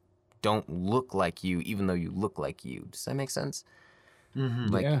don't look like you, even though you look like you. Does that make sense?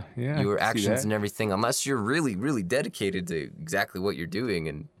 Like Yeah, I your can see actions that. and everything, unless you're really, really dedicated to exactly what you're doing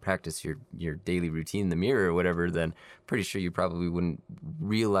and practice your daily routine in the mirror or whatever, then pretty sure you probably wouldn't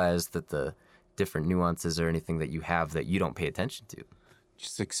realize that the different nuances or anything that you have that you don't pay attention to.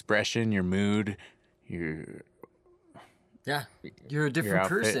 Just expression, your mood, your Yeah, you're a different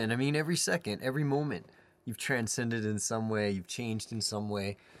outfit. person. I mean, every second, every moment, you've transcended in some way. You've changed in some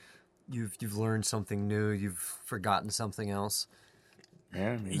way. You've learned something new. You've forgotten something else.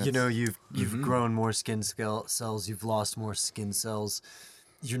 yeah. I mean, You've grown more skin cells. You've lost more skin cells.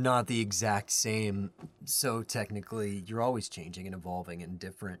 You're not the exact same. So technically, you're always changing and evolving and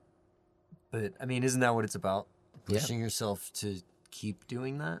different. But I mean, isn't that what it's about? Yeah. Pushing yourself to keep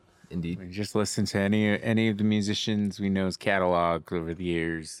doing that. Indeed. We just listen to any of the musicians we know's catalog over the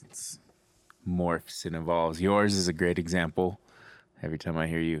years. It's morphs and evolves. Yours is a great example. Every time I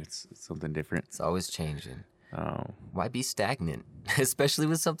hear you, it's something different. It's always changing. Oh, Why be stagnant? Especially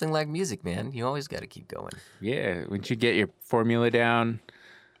with something like music, man. You always got to keep going. yeah. Once you get your formula down,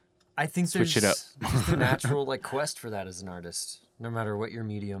 I think Switch it there's just a natural quest for that as an artist, no matter what your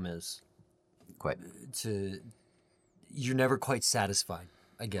medium is. Quite. You're never quite satisfied,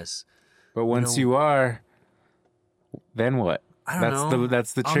 I guess. but once know- you are, then what? I don't know.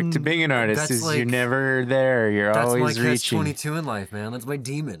 That's the trick to being an artist that's is you're like- never there. You're That's always my reaching. catch-22 in life, man. That's my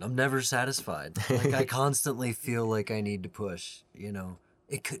demon. I'm never satisfied. Like I constantly feel like I need to push.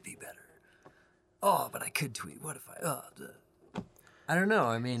 It could be better. Oh, but I could tweet. What if I don't know.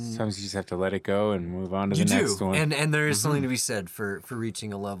 I mean, Sometimes you just have to let it go and move on to you the do, next one. and there is something to be said for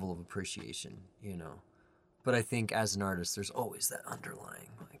reaching a level of appreciation. But I think as an artist, there's always that underlying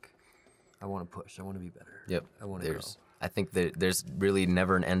I want to push. I want to be better. Yep. I want to go. I think that there's really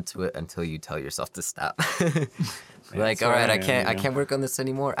never an end to it until you tell yourself to stop. Like, all right, I can't work on this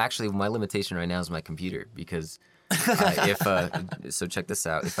anymore. Actually, my limitation right now is my computer because so check this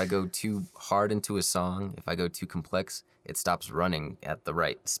out. If I go too hard into a song, if I go too complex, it stops running at the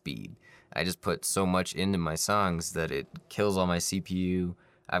right speed. I just put so much into my songs that it kills all my CPU.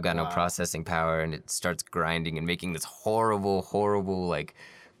 I've got no processing power, and it starts grinding and making this horrible, like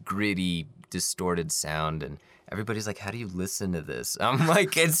gritty, distorted sound. And everybody's like, "How do you listen to this?" I'm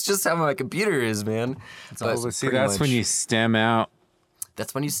like, "It's just how my computer is, man." But see, that's when you stem out.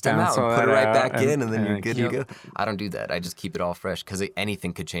 That's when you stem Bounce out and all put it that right out back in, and then and you're good to keep- go. I don't do that. I just keep it all fresh because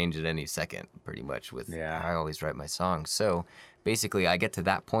anything could change at any second, pretty much. With I always write my songs, so basically I get to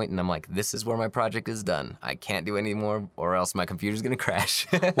that point and I'm like, this is where my project is done. I can't do any more, or else my computer's gonna crash.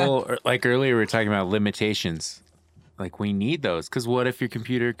 Well, like earlier we were talking about limitations. Like we need those, because what if your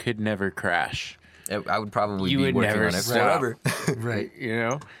computer could never crash? I would probably You be would working never on it stop. forever. Right. You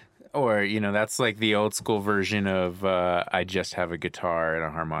know? Or, that's like the old school version of I just have a guitar and a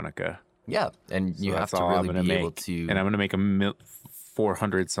harmonica. Yeah, and you So have that's to all I'm really gonna be make. able to. And I'm going to make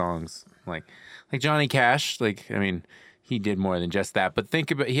 400 songs. Like Johnny Cash, he did more than just that. But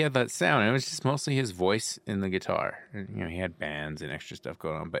think about, he had that sound. And it was just mostly his voice and the guitar. And, he had bands and extra stuff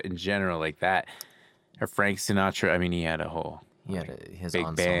going on. But in general, like that, or Frank Sinatra, he had a whole He had his big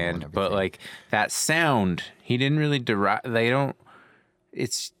ensemble and band. But everything. like that sound, he didn't really derive,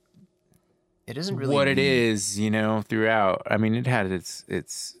 it's it isn't really what it the- is, throughout. It had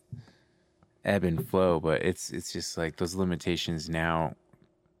its ebb and flow, but it's just like those limitations now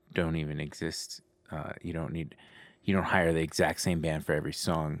don't even exist. You don't hire the exact same band for every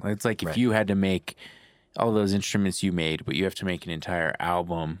song. It's like if you had to make all those instruments you made, but you have to make an entire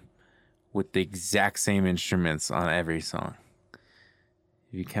album with the exact same instruments on every song.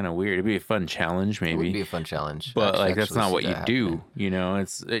 It'd be kind of weird. It'd be a fun challenge, maybe. It would be a fun challenge. But I like that's actually not see what that you happening. do.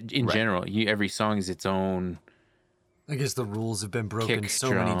 It's in general. Every song is its own. I guess the rules have been broken Kick so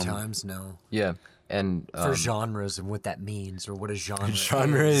many drum. times now Yeah, and for genres and what that means or what a genre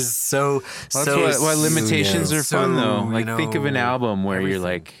genre is so Well, so. that's why limitations are fun, though. So, Like think of an album where you're everything.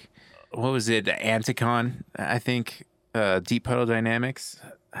 like, what was it, Anticon? I think Deep Puddle Dynamics.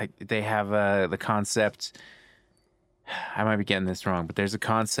 They have the concept. I might be getting this wrong, but there's a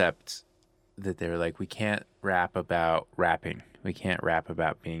concept that they were like, we can't rap about rapping. We can't rap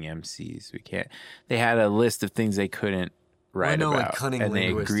about being MCs. We can't. They had a list of things they couldn't write I know about, like Cunning and they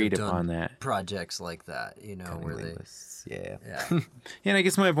Linguists agreed have done upon that. projects like that, where they Yeah. yeah. And I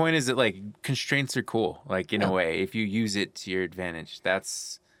guess my point is that like constraints are cool. Like in a way, if you use it to your advantage,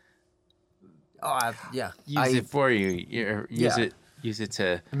 that's Yeah. use it for you. Use Yeah. it. Use it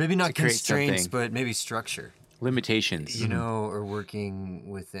to Maybe not to create constraints, something. but maybe structure. Limitations. Or working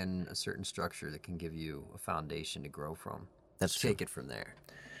within a certain structure that can give you a foundation to grow from. That's true. Take it from there.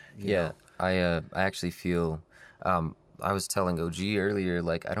 Yeah, I actually feel. I was telling OG earlier,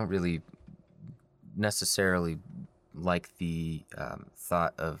 like I don't really necessarily like the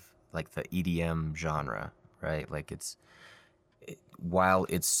thought of like the EDM genre, right? Like while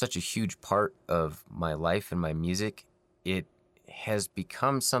it's such a huge part of my life and my music, it has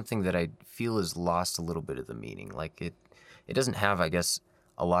become something that I feel has lost a little bit of the meaning. Like it doesn't have, I guess,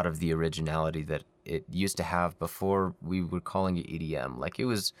 a lot of the originality that it used to have before we were calling it EDM. Like it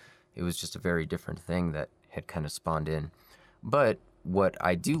was just a very different thing that had kind of spawned in. But what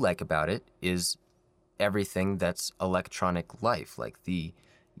I do like about it is everything that's electronic life, like the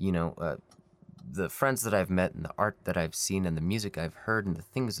friends that I've met and the art that I've seen and the music I've heard and the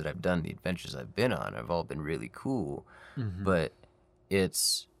things that I've done, the adventures I've been on, have all been really cool. But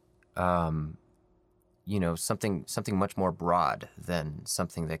it's something much more broad than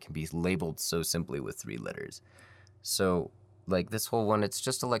something that can be labeled so simply with 3 letters. So like this whole one, it's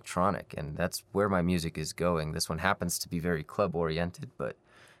just electronic, and that's where my music is going. This one happens to be very club oriented, but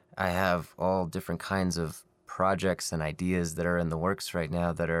I have all different kinds of projects and ideas that are in the works right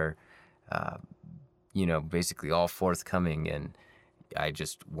now that are basically all forthcoming, and I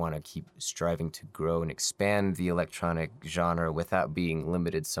just want to keep striving to grow and expand the electronic genre without being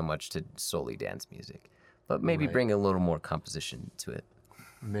limited so much to solely dance music, but maybe bring a little more composition to it.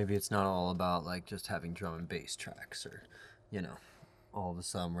 Maybe it's not all about like just having drum and bass tracks or, all of a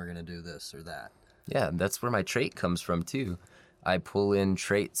sudden we're gonna do this or that. Yeah, that's where my trait comes from too. I pull in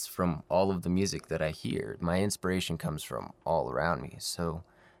traits from all of the music that I hear. My inspiration comes from all around me, so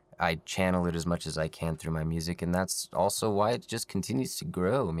I channel it as much as I can through my music, and that's also why it just continues to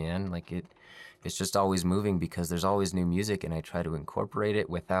grow, man. Like it's just always moving because there's always new music, and I try to incorporate it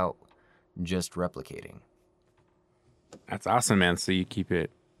without just replicating. That's awesome, man. So you keep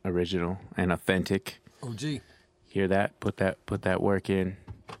it original and authentic. OG. Hear that? Put that work in.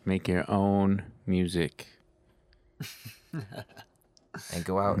 Make your own music. And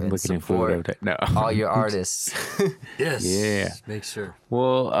go out and Looking in food support no. all your artists. Yes. Yeah. Make sure.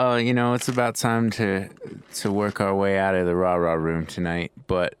 Well, it's about time to work our way out of the rah-rah room tonight.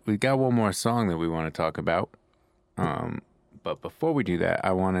 But we got one more song that we want to talk about. But before we do that,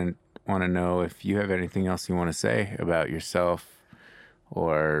 I want to know if you have anything else you want to say about yourself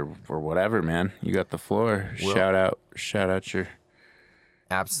or whatever, man. You got the floor. Well, shout out your...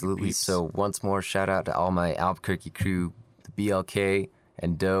 Absolutely. Peace. So once more, shout out to all my Albuquerque crew, the BLK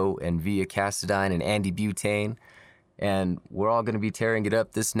and Doe and Via Cassadine and Andy Butane. And we're all going to be tearing it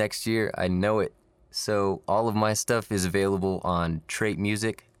up this next year. I know it. So all of my stuff is available on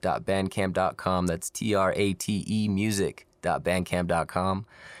tratemusic.bandcamp.com. That's TRATE music.bandcamp.com.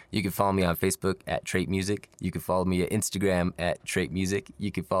 You can follow me on Facebook at Trate Music. You can follow me at Instagram at Trate Music. You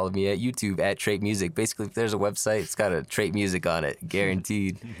can follow me at YouTube at Trate Music. Basically, if there's a website, it's got a Trate Music on it,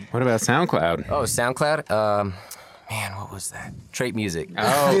 guaranteed. What about SoundCloud? Oh, SoundCloud? Man, what was that? Trate Music.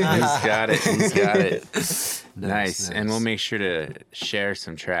 Oh, he's got it. He's got it. Nice. Nice. And we'll make sure to share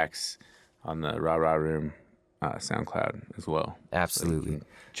some tracks on the Rah Rah Room SoundCloud as well. Absolutely.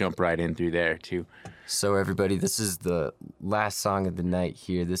 Jump right in through there, too. So everybody, this is the last song of the night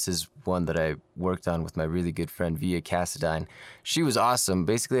here. This is one that I worked on with my really good friend Via Cassadine. She was awesome.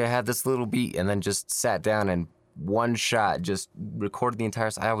 Basically, I had this little beat and then just sat down and one shot just recorded the entire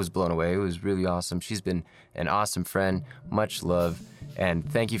song. I was blown away. It was really awesome. She's been an awesome friend. Much love. And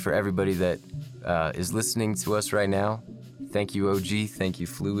thank you for everybody that is listening to us right now. Thank you, OG. Thank you,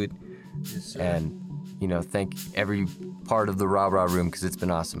 Fluid. Yes, sir. And, you know, thank every part of the Rah Rah Room because it's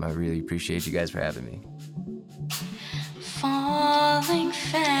been awesome. I really appreciate you guys for having me. Falling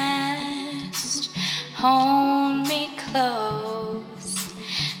fast, hold me close.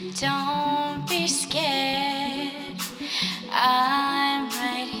 Don't be scared, I'm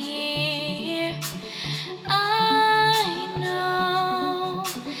right here. I know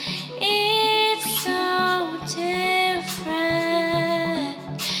it's so different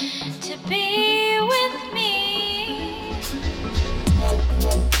to be with me.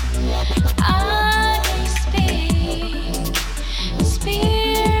 I speak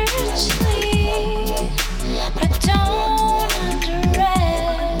spiritually, but don't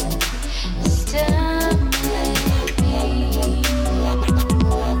underestimate me.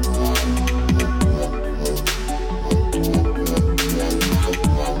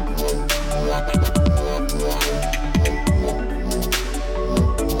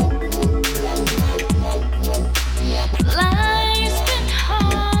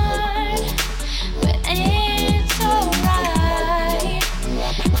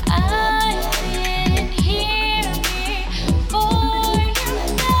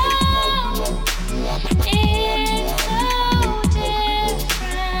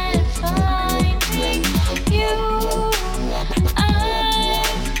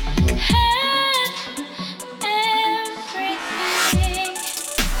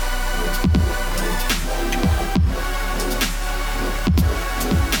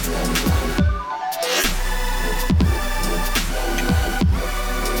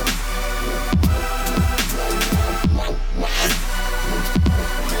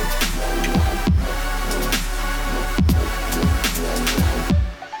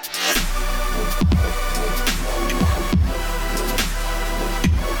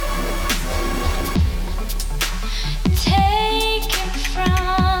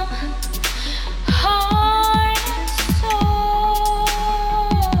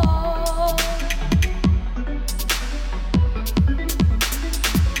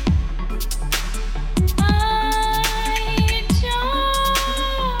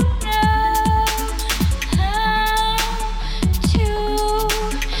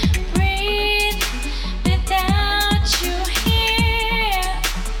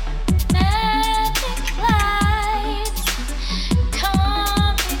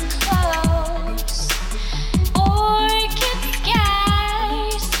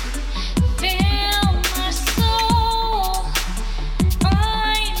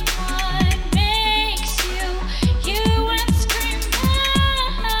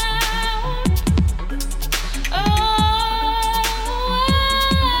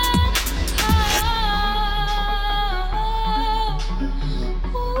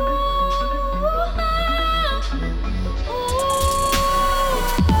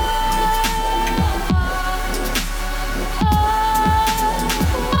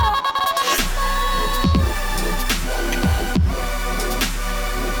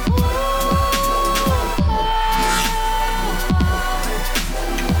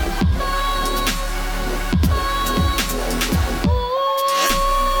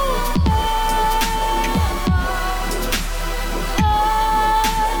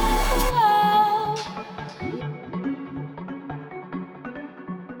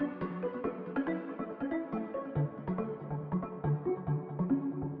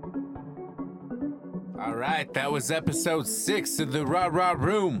 All right, that was episode 6 of the Rah Rah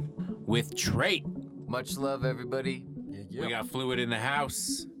Room with Trait. Much love, everybody. We got Fluid in the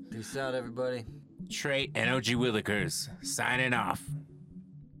house. Peace out, everybody. Trait and OG Willikers signing off.